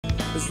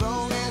as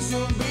long as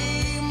you'll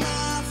be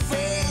my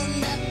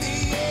friend at the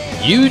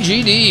end.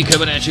 UGD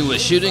coming at you with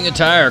shooting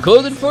attire,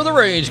 clothing for the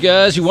range,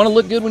 guys. You want to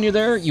look good when you're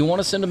there. You want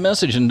to send a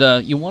message, and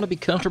you want to be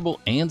comfortable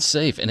and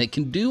safe. And it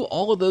can do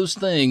all of those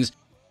things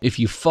if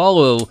you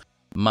follow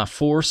my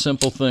 4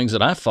 simple things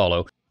that I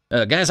follow.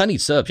 Guys, I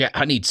need subs. Yeah,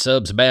 I need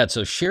subs bad.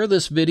 So share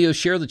this video,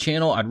 share the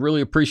channel. I'd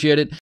really appreciate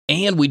it.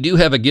 And we do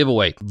have a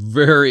giveaway.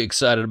 Very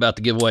excited about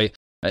the giveaway.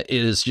 It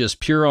is just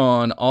pure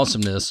on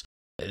awesomeness.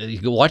 You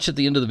can watch at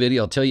the end of the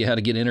video. I'll tell you how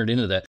to get entered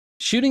into that.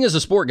 Shooting is a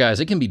sport, guys.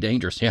 It can be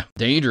dangerous. Yeah,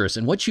 dangerous.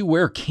 And what you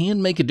wear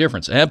can make a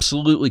difference.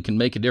 Absolutely can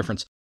make a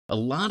difference. A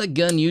lot of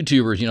gun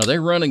YouTubers, you know, they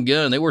run and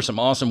gun. They wear some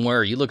awesome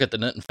wear. You look at the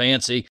Nothing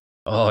Fancy.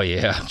 Oh,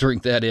 yeah,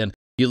 drink that in.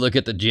 You look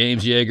at the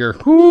James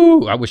Yeager.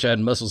 Whoo, I wish I had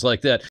muscles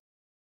like that.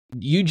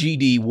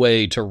 UGD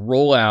way to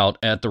roll out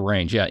at the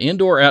range. Yeah,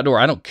 indoor, outdoor,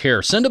 I don't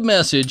care. Send a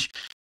message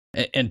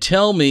and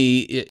tell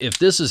me if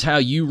this is how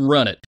you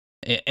run it.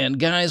 And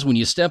guys, when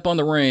you step on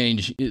the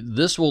range,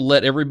 this will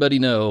let everybody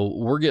know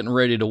we're getting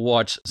ready to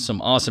watch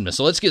some awesomeness.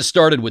 So let's get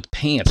started with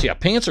pants. Yeah,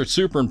 pants are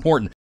super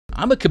important.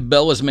 I'm a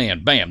Cabela's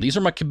man. Bam, these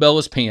are my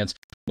Cabela's pants.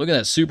 Look at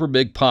that super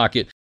big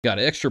pocket. Got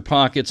extra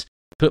pockets,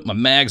 put my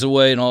mags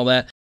away and all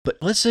that. But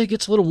let's say it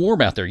gets a little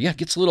warm out there. Yeah, it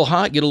gets a little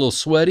hot, get a little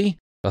sweaty.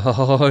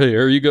 Oh,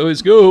 there you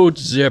guys go.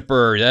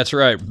 Zipper. That's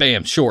right.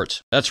 Bam,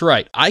 shorts. That's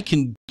right. I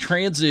can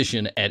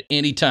transition at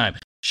any time.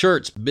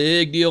 Shirts,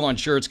 big deal on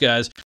shirts,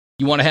 guys.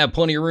 You want to have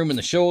plenty of room in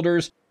the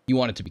shoulders. You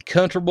want it to be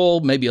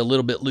comfortable, maybe a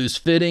little bit loose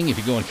fitting if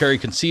you're going carry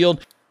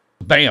concealed.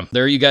 Bam,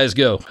 there you guys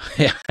go.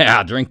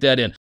 Yeah, drink that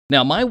in.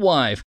 Now, my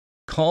wife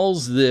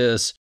calls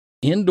this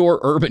indoor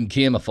urban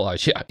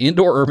camouflage. Yeah,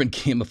 indoor urban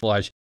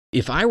camouflage.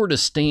 If I were to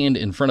stand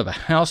in front of a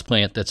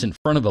houseplant that's in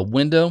front of a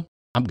window,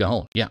 I'm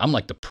gone. Yeah, I'm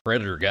like the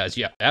predator, guys.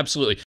 Yeah,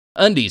 absolutely.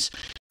 Undies.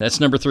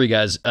 That's number 3,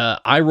 guys.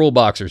 I roll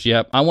boxers.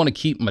 Yeah, I want to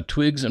keep my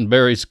twigs and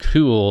berries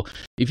cool.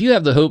 If you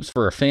have the hopes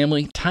for a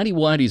family, tidy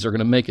whities are going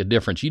to make a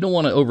difference. You don't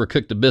want to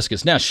overcook the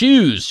biscuits. Now,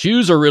 shoes.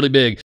 Shoes are really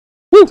big.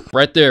 Woo!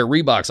 Right there,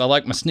 Reeboks. I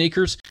like my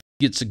sneakers.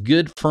 Gets a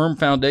good, firm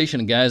foundation.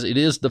 And guys, it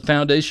is the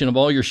foundation of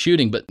all your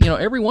shooting. But, you know,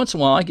 every once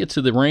in a while, I get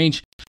to the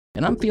range,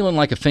 and I'm feeling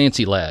like a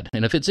fancy lad.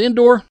 And if it's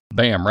indoor,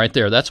 bam, right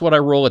there. That's what I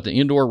roll at the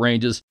indoor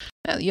ranges.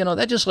 You know,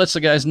 that just lets the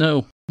guys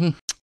know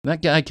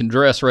that guy can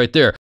dress right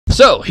there.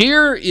 So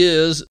here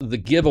is the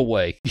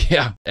giveaway.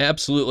 Yeah,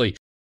 absolutely.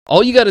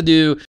 All you got to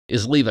do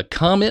is leave a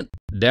comment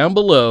down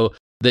below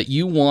that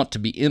you want to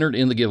be entered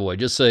in the giveaway.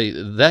 Just say,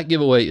 that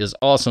giveaway is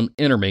awesome.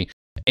 Enter me.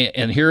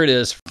 And here it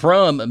is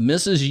from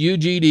Mrs.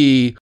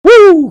 UGD.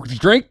 Woo!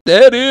 Drink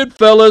that in,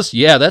 fellas.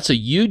 Yeah, that's a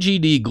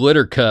UGD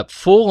glitter cup.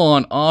 Full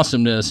on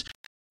awesomeness.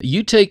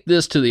 You take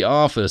this to the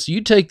office, you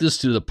take this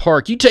to the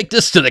park, you take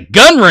this to the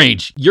gun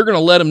range. You're going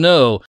to let them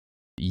know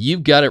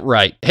you've got it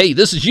right. Hey,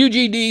 this is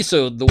UGD,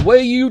 so the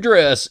way you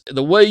dress,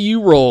 the way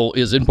you roll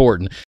is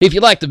important. If you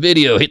liked the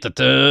video, hit the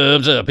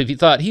thumbs up. If you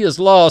thought he has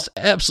lost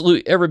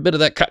absolutely every bit of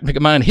that cotton pick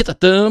of mine, hit the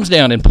thumbs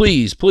down. And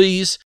please,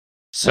 please,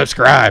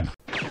 subscribe.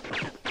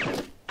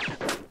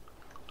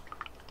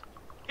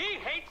 He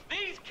hates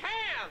these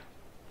cans!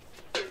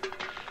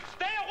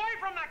 Stay away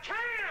from the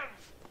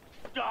cans!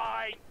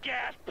 Die,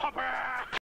 gas pupper!